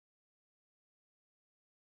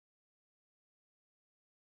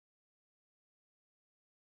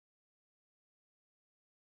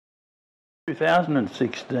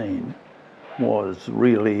2016 was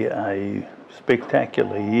really a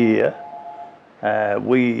spectacular year.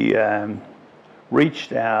 We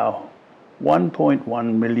reached our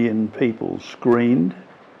 1.1 million people screened,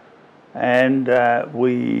 and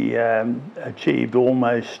we achieved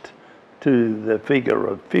almost to the figure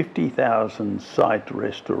of 50,000 site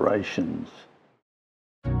restorations.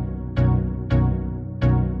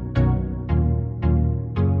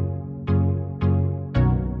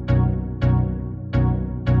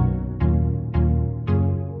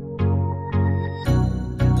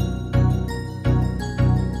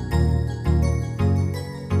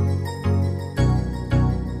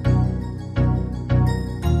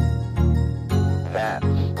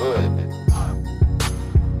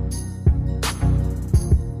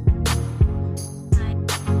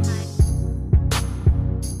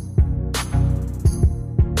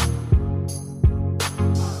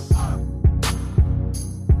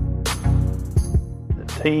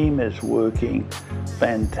 The team is working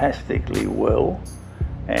fantastically well,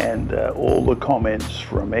 and all the comments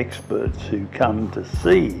from experts who come to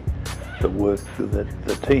see the work that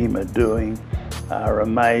the team are doing are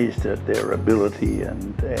amazed at their ability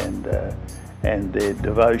and their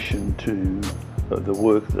devotion to the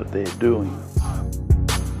work that they're doing.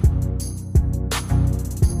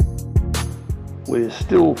 We're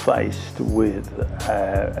still faced with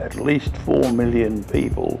at least 4 million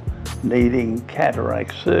people needing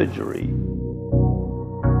cataract surgery.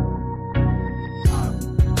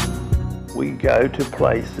 We go to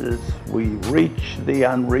places, we reach the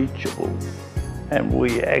unreachable, and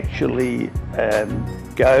we actually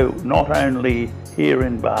go not only here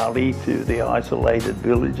in Bali to the isolated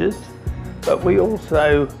villages, but we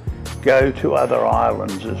also go to other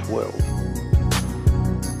islands as well.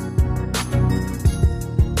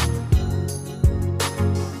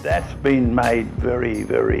 That's been made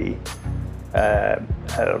very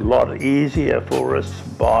a lot easier for us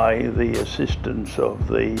by the assistance of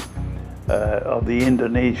the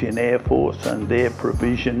Indonesian Air Force and their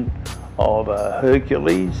provision of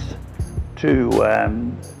Hercules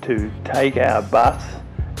to take our bus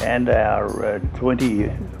and our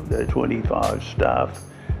 25 staff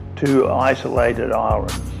to isolated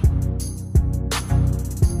islands.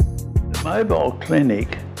 The mobile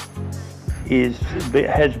clinic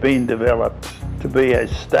has been developed to be a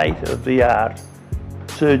state-of-the-art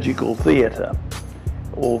surgical theatre.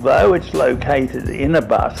 Although it's located in a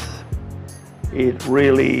bus, it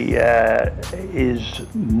really is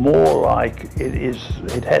more like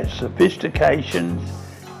it has sophistications,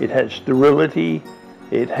 it has sterility,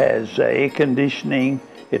 it has air conditioning,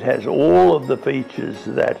 it has all of the features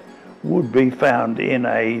that would be found in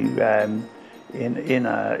a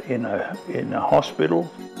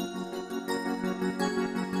hospital.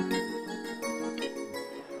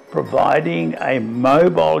 Providing a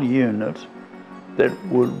mobile unit that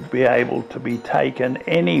would be able to be taken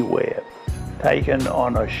anywhere, taken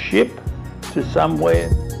on a ship to somewhere,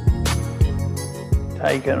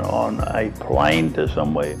 taken on a plane to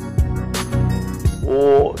somewhere,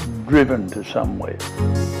 or driven to somewhere.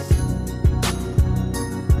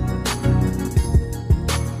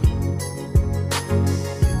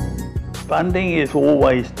 Funding is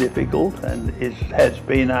always difficult and has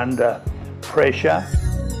been under pressure.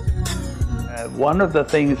 One of the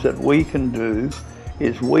things that we can do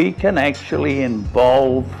is we can actually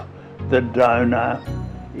involve the donor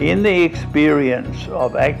in the experience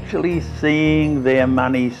of actually seeing their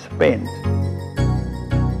money spent.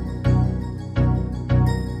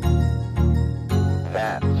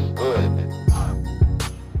 That's good.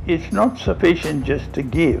 It's not sufficient just to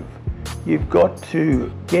give. You've got to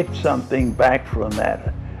get something back from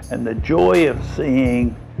that, and the joy of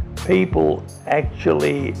seeing people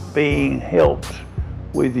actually being helped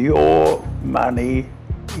with your money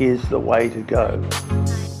is the way to go.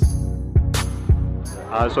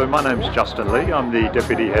 So my name's Justin Lee. I'm the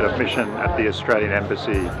Deputy Head of Mission at the Australian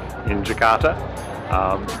Embassy in Jakarta.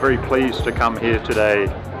 Very pleased to come here today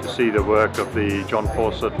to see the work of the John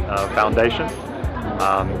Fawcett Foundation.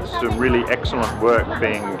 Some really excellent work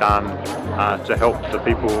being done to help the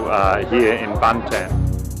people here in Banten.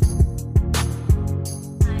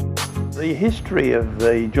 The history of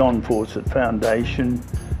the John Fawcett Foundation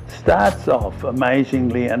starts off,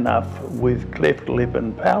 amazingly enough, with cleft lip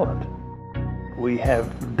and palate. We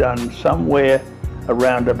have done somewhere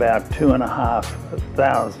around about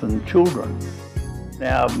 2,500 children.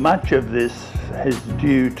 Now, much of this is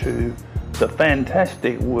due to the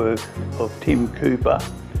fantastic work of Tim Cooper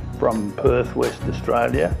from Perth, West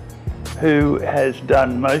Australia, who has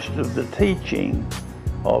done most of the teaching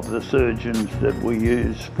of the surgeons that we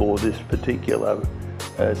use for this particular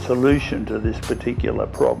a solution to this particular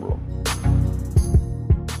problem.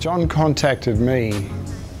 John contacted me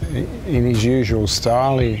in his usual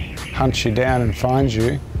style. He hunts you down and finds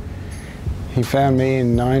you. He found me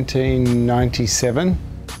in 1997.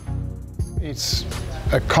 It's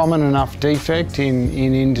a common enough defect in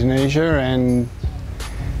Indonesia, and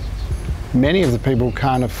many of the people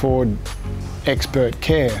can't afford expert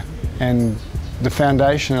care, and the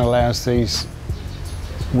foundation allows these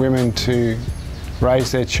women to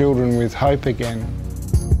raise their children with hope again.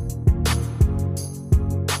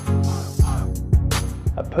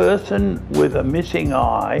 A person with a missing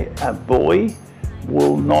eye, a boy,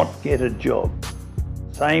 will not get a job.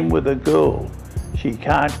 Same with a girl. She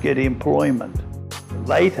can't get employment.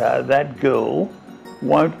 Later, that girl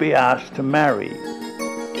won't be asked to marry.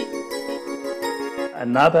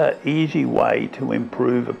 Another easy way to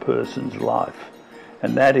improve a person's life,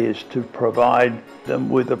 and that is to provide them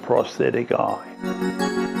with a prosthetic eye.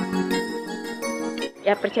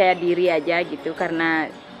 Ya percaya diri aja gitu, karena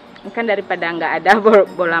kan daripada nggak ada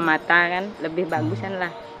bola mata kan lebih bagusan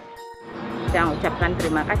lah. Saya ucapkan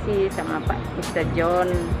terima kasih sama Pak Mr. John,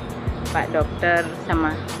 Pak Dokter,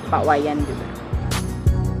 sama Pak Wayan juga.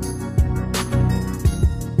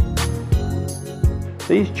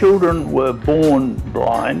 These children were born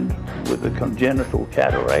blind with the congenital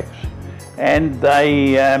cataracts, and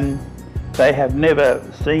they have never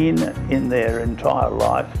seen in their entire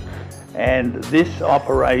life. And this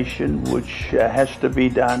operation, which has to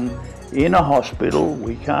be done in a hospital,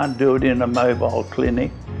 we can't do it in a mobile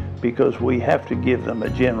clinic because we have to give them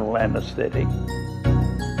a general anaesthetic.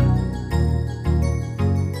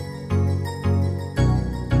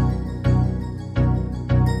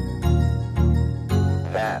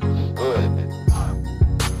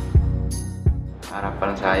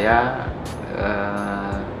 Harapan saya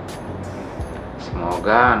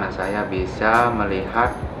semoga anak saya bisa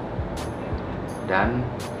melihat dan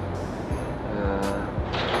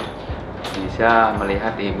bisa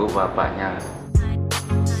melihat ibu bapaknya.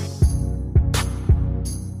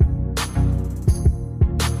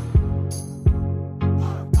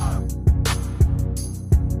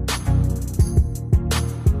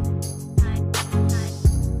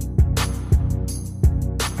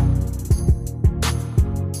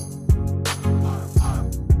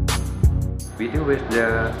 We do with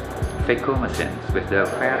the phaco machines, with the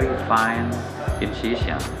very fine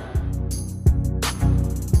incision,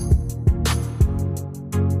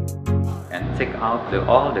 and take out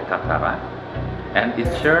all the cataract and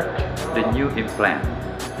insert the new implant.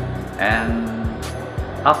 And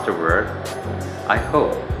afterward, I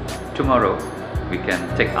hope tomorrow we can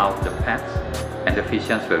take out the pads and the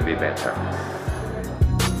visions will be better.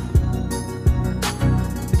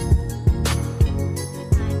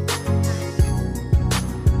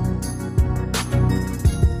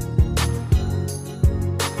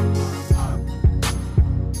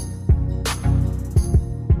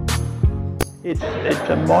 It's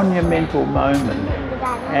a monumental moment,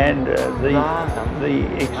 and the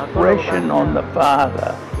expression on the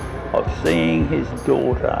father of seeing his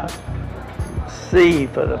daughter see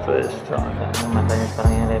for the first time. Matanya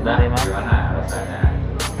sekarang yang lebar ya, Mas. Gimana rasanya?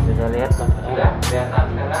 Sudah lihat, Pak? Sudah kelihatan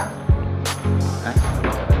sekarang?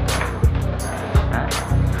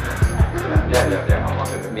 Biar ngomong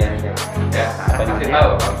dulu. Biar aja. Ya, pasti tahu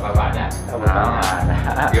bapaknya.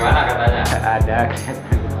 Ada. Gimana katanya? Ada.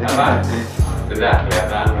 Apa? Sudah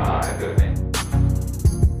kelihatan. Oh, itu nih.